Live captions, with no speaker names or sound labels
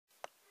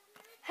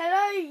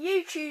Hello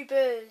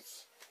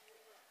YouTubers!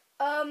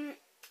 I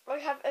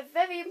have a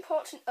very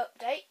important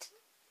update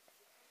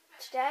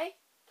today,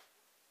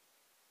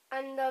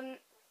 and I'm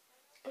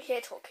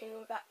here talking in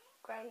the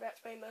background.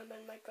 That's my mum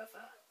and my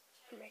brother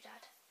and my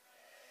dad.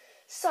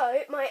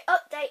 So my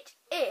update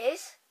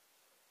is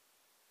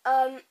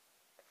I'm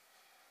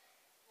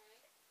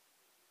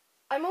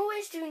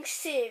always doing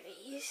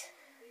series,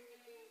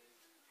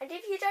 and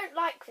if you don't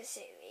like the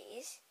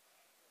series,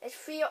 there's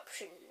 3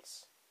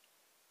 options.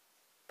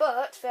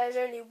 But there's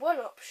only one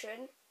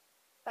option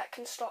that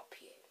can stop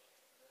you.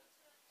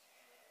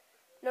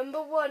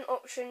 Number 1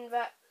 option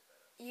that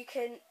you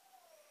can,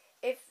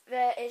 if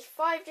there is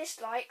 5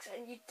 dislikes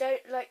and you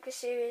don't like the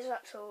series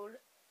at all,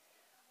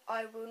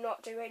 I will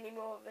not do any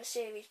more of the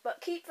series. But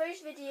keep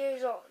those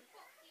videos on.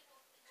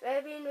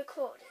 They're being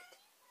recorded.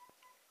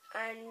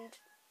 And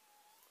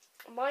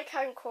my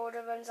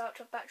camcorder runs out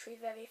of battery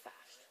very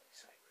fast.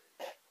 So,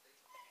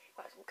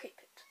 might as well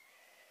keep it.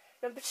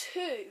 Number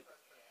 2.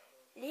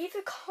 Leave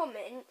a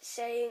comment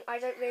saying I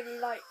don't really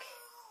like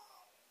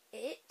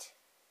it.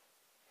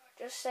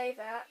 Just say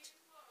that.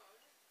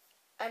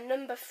 And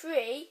number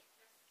 3,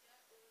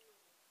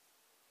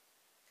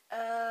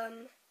 I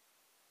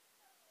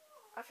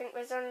think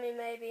there's only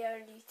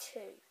 2.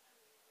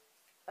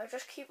 I'll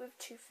just keep with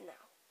 2 for now.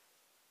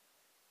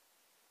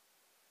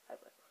 I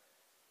will.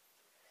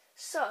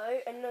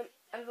 So, and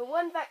the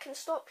one that can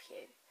stop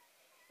you,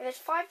 if there's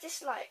 5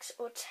 dislikes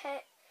or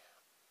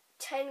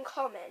 10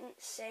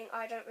 comments saying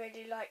I don't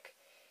really like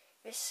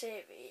this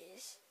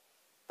series,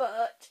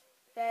 but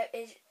there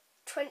is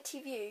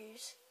 20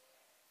 views,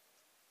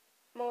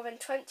 more than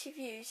 20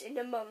 views in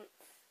a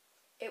month,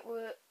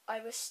 I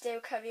will still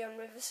carry on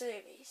with the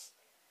series.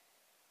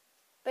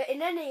 But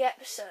in any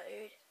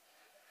episode,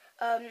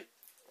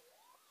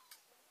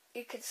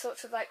 you could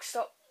sort of like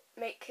stop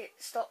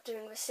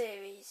doing the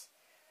series.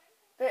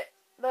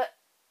 But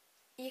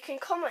you can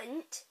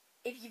comment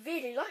if you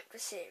really like the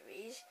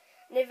series.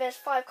 And if there's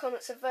 5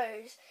 comments of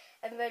those,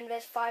 and then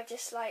there's 5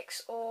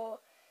 dislikes or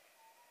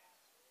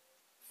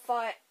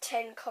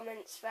 10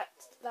 comments that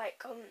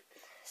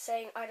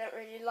saying I don't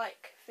really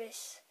like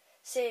this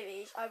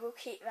series, I will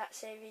keep that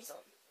series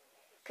on.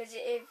 Because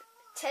if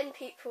 10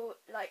 people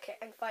like it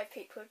and 5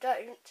 people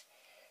don't,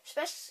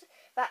 especially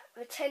that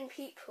the 10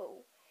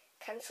 people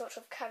can sort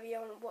of carry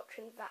on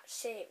watching that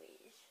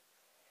series.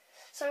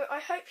 So I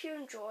hope you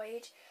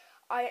enjoyed.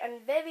 I am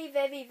very,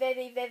 very,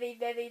 very, very,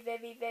 very,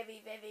 very,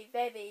 very, very,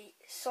 very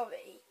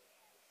sorry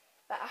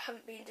that I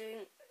haven't been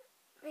doing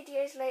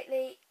videos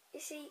lately. You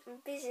see, I'm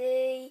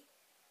busy.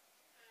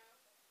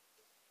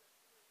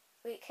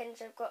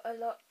 Weekends I've got a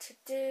lot to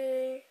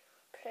do.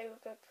 Play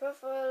with my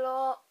brother a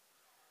lot.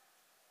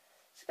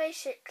 So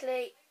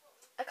basically,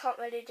 I can't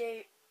really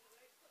do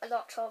a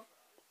lot of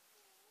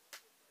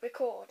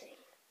recording.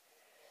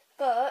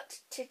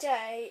 But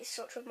today is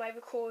sort of my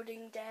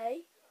recording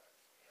day.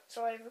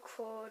 So I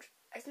record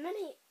as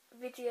many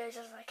videos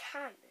as I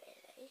can,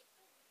 really,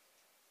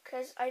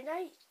 because I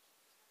know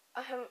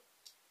I haven't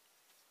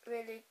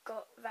really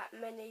got that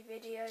many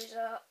videos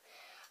up.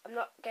 I'm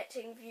not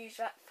getting views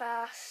that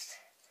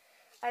fast,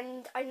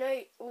 and I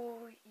know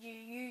all you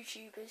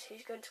YouTubers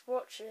who's going to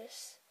watch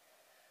this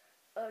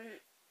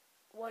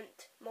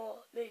want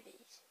more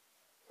movies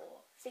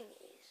or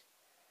thingies,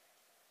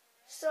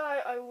 so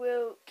I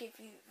will give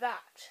you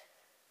that.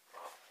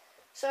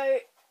 So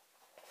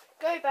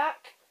go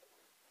back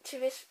to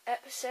this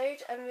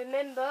episode and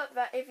remember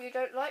that if you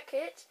don't like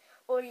it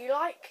or you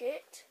like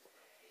it,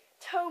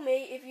 tell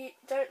me if you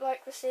don't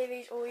like the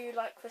series or you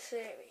like the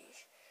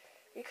series,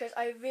 because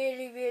I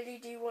really, really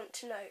do want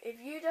to know. If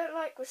you don't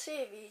like the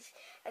series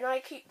and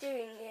I keep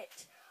doing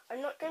it,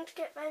 I'm not going to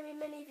get very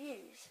many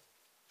views.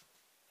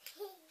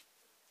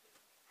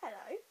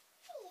 Hello.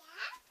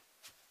 Yeah.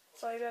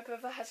 Sorry, my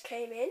brother has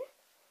came in.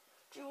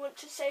 Do you want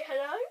to say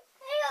hello?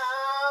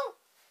 Hello.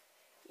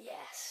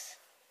 Yes.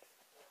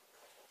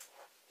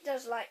 He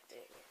does like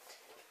doing it.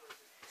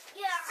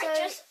 Yeah,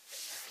 so,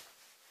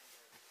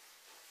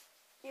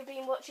 you've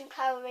been watching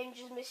Power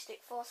Rangers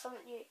Mystic Force,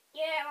 haven't you?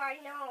 Yeah,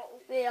 I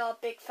know. We are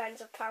big fans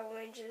of Power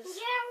Rangers.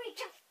 Yeah, we're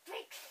just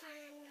big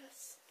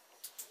fans.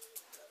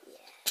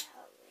 Yeah,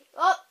 are we?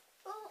 Oh!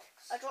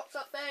 Oops. I dropped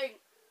something.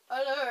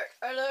 Alert,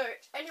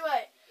 alert.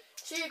 Anyway,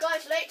 see you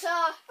guys later.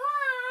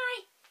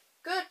 Bye.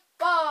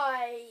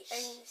 Goodbye.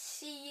 And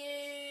see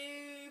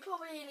you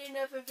probably in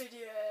another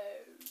video.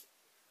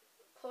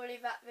 Probably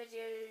that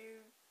video.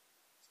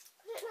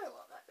 I don't know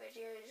what that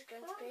video is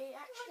going to be,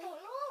 actually. I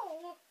don't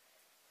know.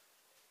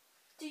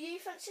 Do you,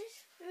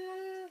 Francis?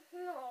 No.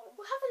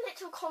 We'll have a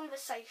little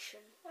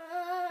conversation.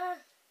 Or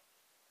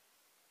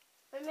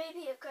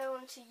maybe it'll go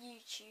onto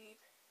YouTube.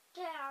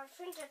 Yeah, I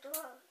think it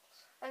will.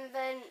 And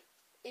then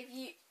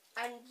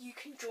you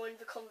can join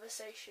the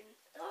conversation.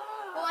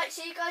 Alright,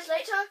 see you guys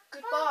later.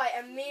 Goodbye.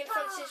 And me and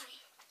Francis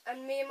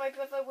and me and my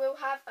brother will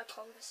have a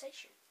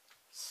conversation.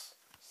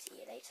 See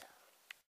you later.